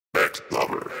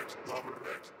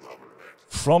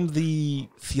From the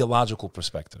theological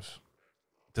perspective,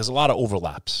 there's a lot of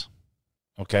overlaps,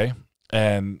 okay?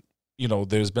 And, you know,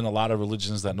 there's been a lot of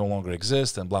religions that no longer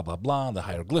exist and blah, blah, blah, the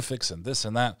hieroglyphics and this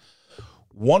and that.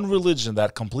 One religion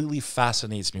that completely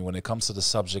fascinates me when it comes to the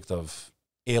subject of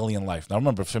alien life. Now,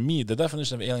 remember, for me, the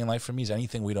definition of alien life for me is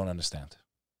anything we don't understand,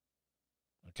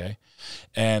 okay?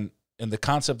 And in the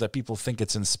concept that people think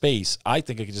it's in space, I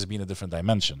think it could just be in a different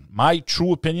dimension. My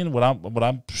true opinion, what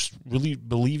I'm really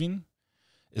believing,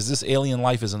 is this alien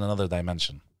life is in another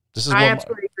dimension. I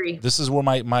absolutely agree. This is where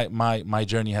my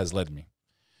journey has led me.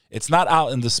 It's not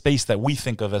out in the space that we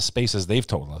think of as space as they've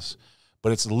told us,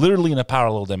 but it's literally in a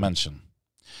parallel dimension.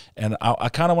 And I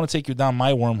kind of want to take you down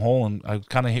my wormhole, and I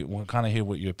kind of hear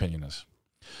what your opinion is.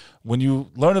 When you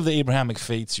learn of the Abrahamic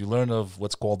faiths, you learn of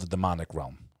what's called the demonic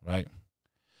realm, right?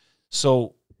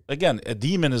 So again, a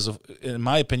demon is, in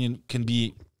my opinion, it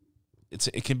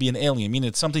can be an alien. I mean,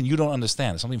 it's something you don't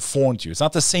understand. It's something foreign to you. It's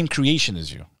not the same creation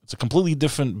as you. It's a completely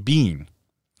different being.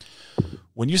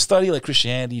 When you study like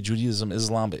Christianity, Judaism,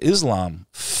 Islam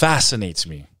fascinates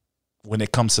me when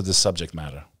it comes to this subject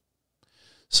matter.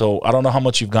 So I don't know how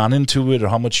much you've gone into it or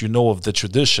how much you know of the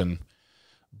tradition,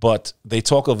 but they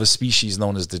talk of a species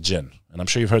known as the Jinn. And I'm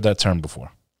sure you've heard that term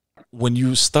before. When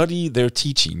you study their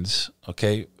teachings,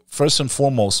 okay, first and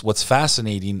foremost, what's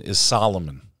fascinating is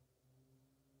Solomon,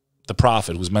 the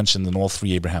prophet who's mentioned in all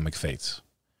three Abrahamic faiths.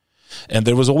 And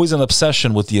there was always an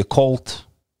obsession with the occult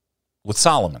with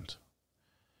Solomon.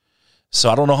 So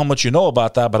I don't know how much you know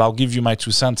about that, but I'll give you my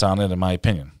 2 cents on it in my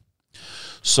opinion.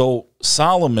 So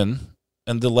Solomon,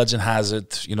 and the legend has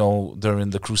it, you know, during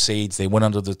the Crusades, they went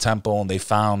under the temple and they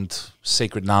found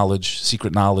secret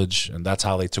knowledge, and that's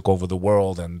how they took over the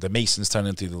world, and the Masons turned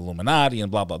into the Illuminati and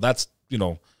blah, blah. That's, you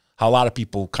know, how a lot of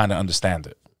people kind of understand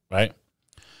it, right?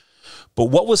 But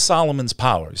what was Solomon's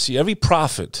power? You see, every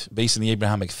prophet based in the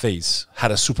Abrahamic faiths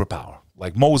had a superpower.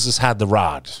 Like Moses had the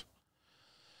rod.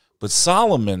 But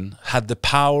Solomon had the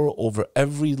power over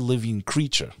every living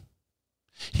creature.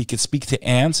 He could speak to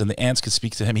ants, and the ants could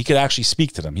speak to him. He could actually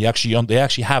speak to them. They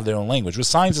actually have their own language, which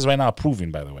science is right now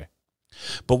proving, by the way.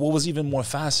 But what was even more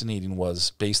fascinating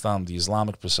was, based on the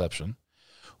Islamic perception,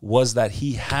 was that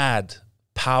he had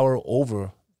power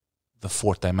over the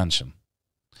 4th dimension,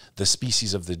 the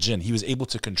species of the jinn. He was able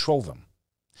to control them.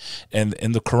 And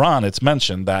in the Quran, it's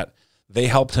mentioned that they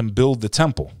helped him build the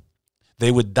temple.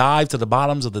 They would dive to the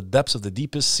bottoms of the depths of the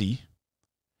deepest sea,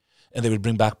 and they would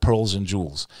bring back pearls and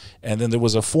jewels. And then there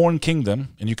was a foreign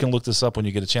kingdom, and you can look this up when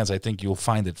you get a chance. I think you'll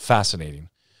find it fascinating.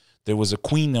 There was a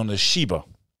queen known as Sheba,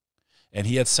 and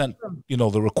he had sent, you know,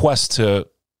 the request to...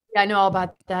 Yeah, I know all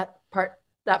about that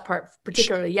part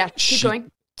particularly. Yeah, keep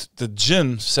going. The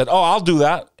jinn said, "Oh, I'll do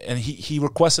that," and he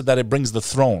requested that it brings the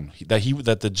throne,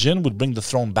 that the jinn would bring the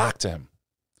throne back to him.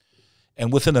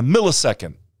 And within a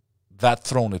millisecond, that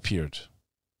throne appeared.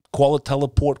 Call it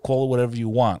teleport, call it whatever you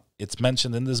want. It's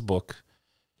mentioned in this book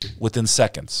within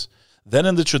seconds. Then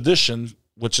in the tradition,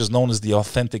 which is known as the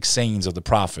authentic sayings of the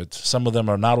prophet, some of them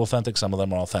are not authentic, some of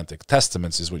them are authentic.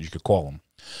 Testaments is what you could call them.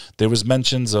 There was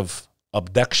mentions of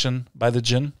abduction by the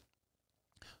jinn,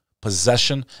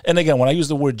 possession. And again, when I use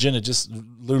the word jinn, it just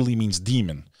literally means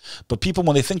demon. But people,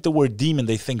 when they think the word demon,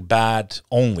 they think bad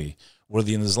only. Where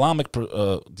the Islamic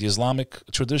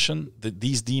tradition,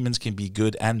 these demons can be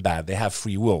good and bad. They have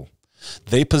free will.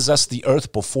 They possessed the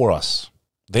earth before us.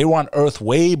 They were on earth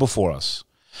way before us.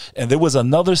 And there was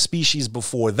another species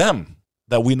before them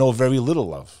that we know very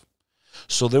little of.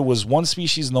 So there was one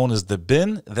species known as the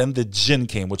bin, then the jinn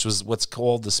came, which was what's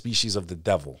called the species of the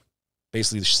devil.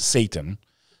 Basically Satan.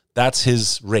 That's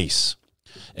his race.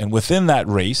 And within that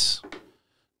race,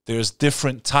 there's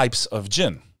different types of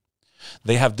jinn.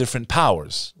 They have different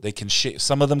powers. They can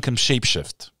some of them can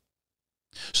shapeshift.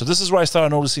 So this is where I started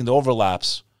noticing the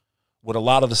overlaps with a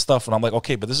lot of the stuff, and I'm like,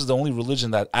 okay, but this is the only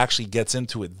religion that actually gets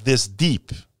into it this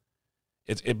deep.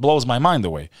 It blows my mind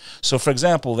away. So, for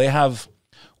example, they have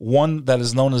one that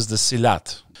is known as the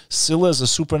Silat. Sila is a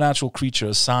supernatural creature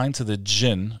assigned to the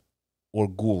jinn or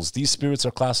ghouls. These spirits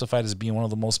are classified as being one of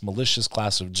the most malicious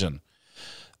class of jinn.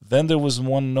 Then there was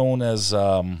one known as,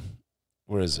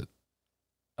 where is it?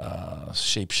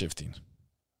 Shape-shifting.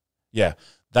 Yeah,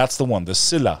 that's the one, the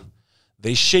Sila.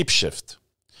 They shape-shift.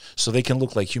 So they can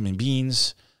look like human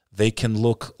beings. They can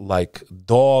look like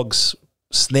dogs,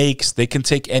 snakes. They can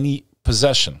take any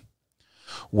possession.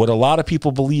 What a lot of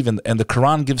people believe in, and the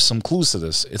Quran gives some clues to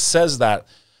this, it says that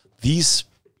these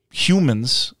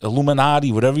humans,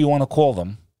 Illuminati, whatever you want to call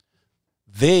them,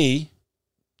 they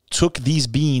took these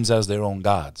beings as their own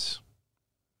gods.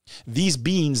 These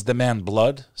beings demand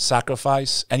blood,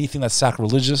 sacrifice, anything that's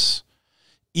sacrilegious.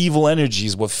 evil energy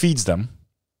is what feeds them.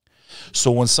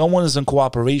 So when someone is in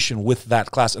cooperation with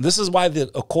that class, and this is why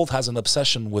the occult has an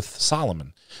obsession with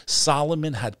Solomon.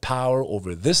 Solomon had power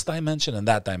over this dimension and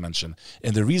that dimension.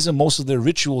 And the reason most of their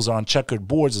rituals are on checkered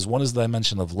boards is one is the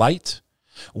dimension of light,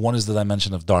 one is the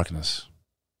dimension of darkness.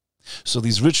 So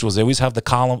these rituals, they always have the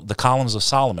columns of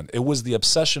Solomon. It was the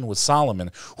obsession with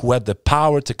Solomon who had the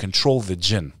power to control the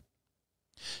jinn.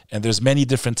 And there's many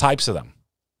different types of them.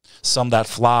 Some that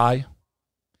fly.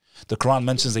 The Quran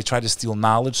mentions they try to steal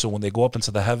knowledge, so when they go up into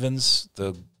the heavens,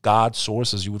 the God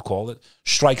source, as you would call it,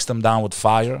 strikes them down with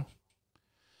fire.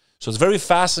 So it's very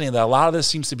fascinating that a lot of this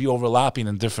seems to be overlapping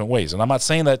in different ways. And I'm not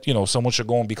saying that, someone should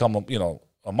go and become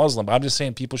a Muslim, but I'm just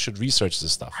saying people should research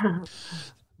this stuff.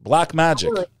 Black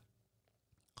magic.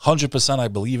 100% I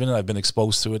believe in it. I've been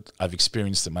exposed to it. I've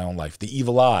experienced it in my own life. The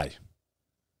evil eye.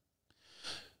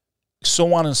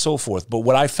 So on and so forth. But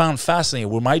what I found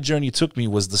fascinating, where my journey took me,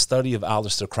 was the study of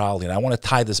Aleister Crowley. And I want to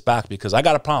tie this back because I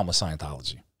got a problem with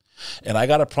Scientology. And I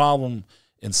got a problem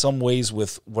in some ways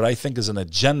with what I think is an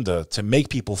agenda to make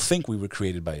people think we were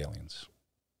created by aliens.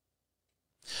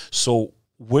 So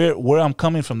where I'm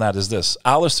coming from that is this.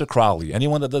 Aleister Crowley,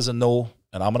 anyone that doesn't know,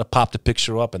 and I'm going to pop the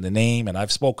picture up and the name, and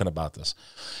I've spoken about this.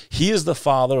 He is the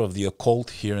father of the occult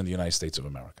here in the United States of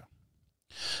America.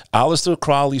 Aleister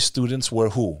Crowley's students were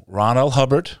who? Ron L.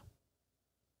 Hubbard,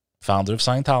 founder of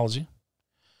Scientology,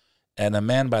 and a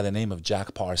man by the name of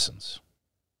Jack Parsons.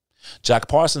 Jack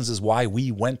Parsons is why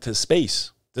we went to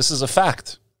space. This is a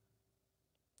fact.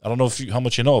 I don't know how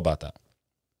much you know about that.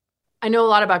 I know a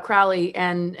lot about Crowley,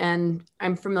 and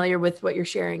I'm familiar with what you're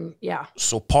sharing. Yeah.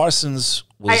 So Parsons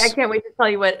was... I can't wait to tell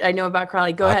you what I know about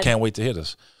Crowley. Go ahead. I can't wait to hear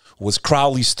this. Was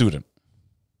Crowley's student.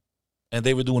 And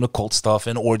they were doing occult stuff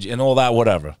and orgy and all that,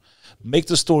 whatever. Make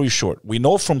the story short. We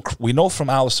know from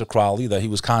Aleister Crowley that he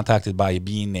was contacted by a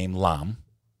being named Lam.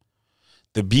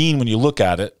 The being, when you look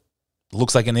at it,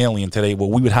 looks like an alien today, what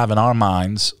we would have in our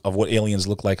minds of what aliens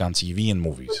look like on TV and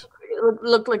movies.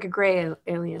 Look like a gray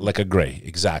alien. Like a gray,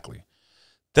 exactly.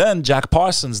 Then Jack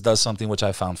Parsons does something which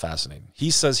I found fascinating.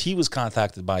 He says he was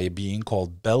contacted by a being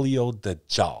called Belial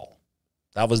Dajjal.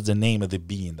 That was the name of the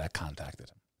being that contacted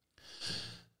him.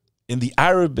 In the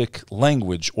Arabic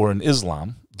language or in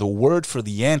Islam, the word for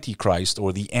the Antichrist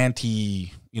or the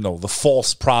the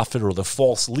false prophet or the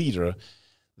false leader,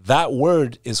 that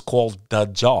word is called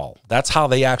Dajjal. That's how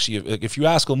they actually, if you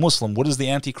ask a Muslim, what does the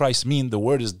Antichrist mean? The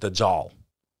word is Dajjal.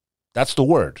 That's the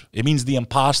word. It means the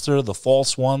imposter, the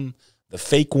false one, the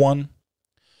fake one.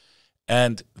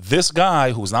 And this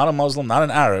guy, who's not a Muslim, not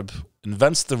an Arab,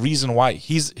 invents the reason why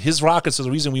his rockets are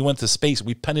the reason we went to space.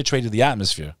 We penetrated the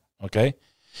atmosphere, okay?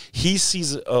 He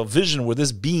sees a vision where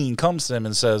this being comes to him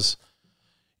and says,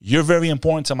 you're very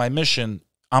important to my mission.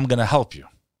 I'm going to help you.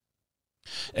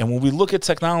 And when we look at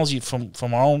technology from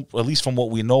our own, at least from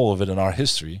what we know of it in our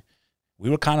history, we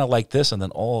were kind of like this, and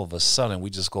then all of a sudden we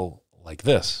just go like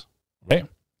this, right?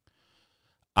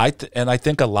 I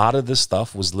think a lot of this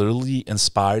stuff was literally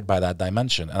inspired by that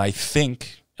dimension. And I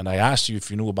think, and I asked you if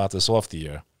you knew about this off the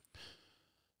air,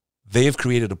 they've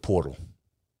created a portal.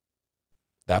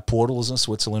 That portal is in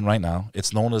Switzerland right now.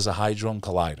 It's known as a Hadron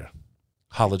Collider.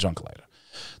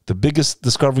 The biggest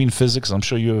discovery in physics, I'm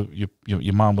sure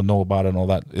your mom would know about it and all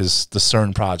that, is the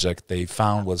CERN project. They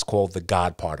found what's called the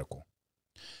God particle.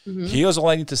 Mm-hmm. Here's all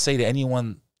I need to say to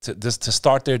anyone to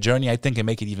start their journey, I think, and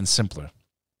make it even simpler.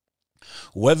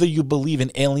 Whether you believe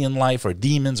in alien life or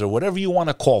demons or whatever you want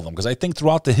to call them, because I think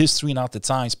throughout the history and out the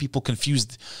times, people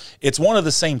confused. It's one of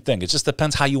the same thing. It just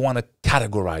depends how you want to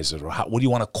categorize it or what do you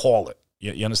want to call it.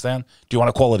 You understand? Do you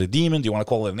want to call it a demon? Do you want to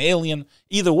call it an alien?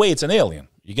 Either way, it's an alien.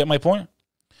 You get my point?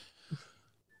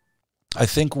 I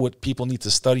think what people need to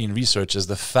study and research is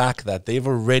the fact that they've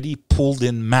already pulled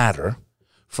in matter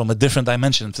from a different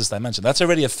dimension into this dimension. That's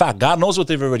already a fact. God knows what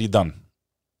they've already done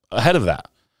ahead of that.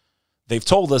 They've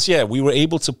told us, yeah, we were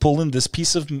able to pull in this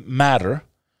piece of matter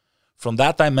from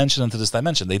that dimension into this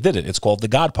dimension. They did it. It's called the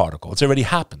God particle. It's already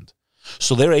happened.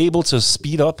 So they're able to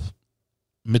speed up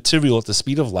material at the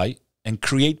speed of light and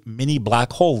create mini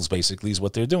black holes, basically, is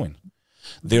what they're doing.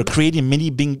 They're creating mini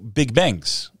big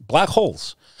bangs, black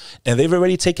holes. And they've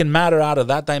already taken matter out of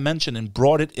that dimension and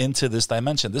brought it into this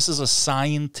dimension. This is a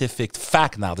scientific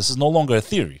fact now. This is no longer a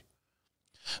theory.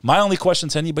 My only question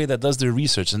to anybody that does their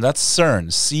research, and that's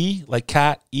CERN, C like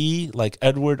cat, E like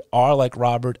Edward, R like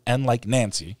Robert, N like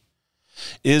Nancy,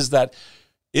 is that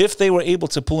if they were able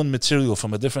to pull in material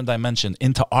from a different dimension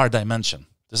into our dimension,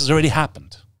 this has already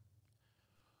happened.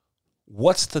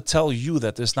 What's to tell you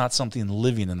that there's not something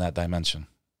living in that dimension?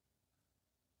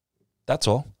 That's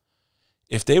all.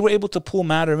 If they were able to pull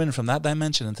matter in from that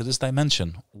dimension into this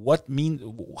dimension,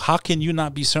 how can you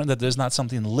not be certain that there's not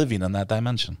something living in that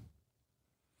dimension?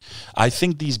 I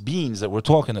think these beings that we're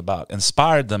talking about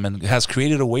inspired them and has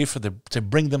created a way for them to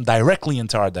bring them directly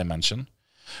into our dimension,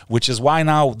 which is why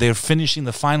now they're finishing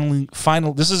the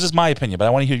final, this is just my opinion, but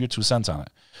I want to hear your 2 cents on it.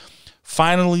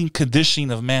 Finally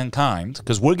conditioning of mankind,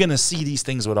 because we're going to see these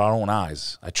things with our own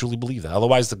eyes. I truly believe that.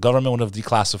 Otherwise, the government would have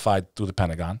declassified through the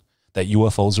Pentagon that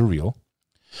UFOs are real.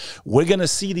 We're going to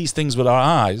see these things with our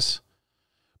eyes,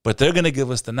 but they're going to give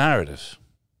us the narrative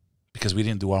because we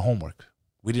didn't do our homework.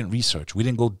 We didn't research. We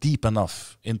didn't go deep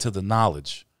enough into the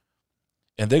knowledge.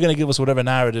 And they're going to give us whatever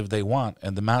narrative they want,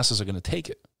 and the masses are going to take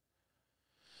it.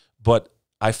 But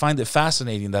I find it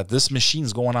fascinating that this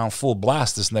machine's going on full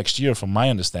blast this next year, from my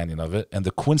understanding of it, and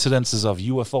the coincidences of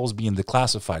UFOs being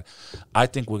declassified. I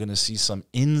think we're going to see some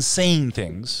insane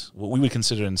things, what we would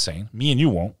consider insane. Me and you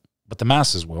won't, but the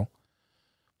masses will.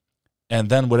 And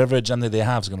then whatever agenda they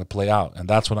have is going to play out, and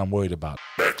that's what I'm worried about.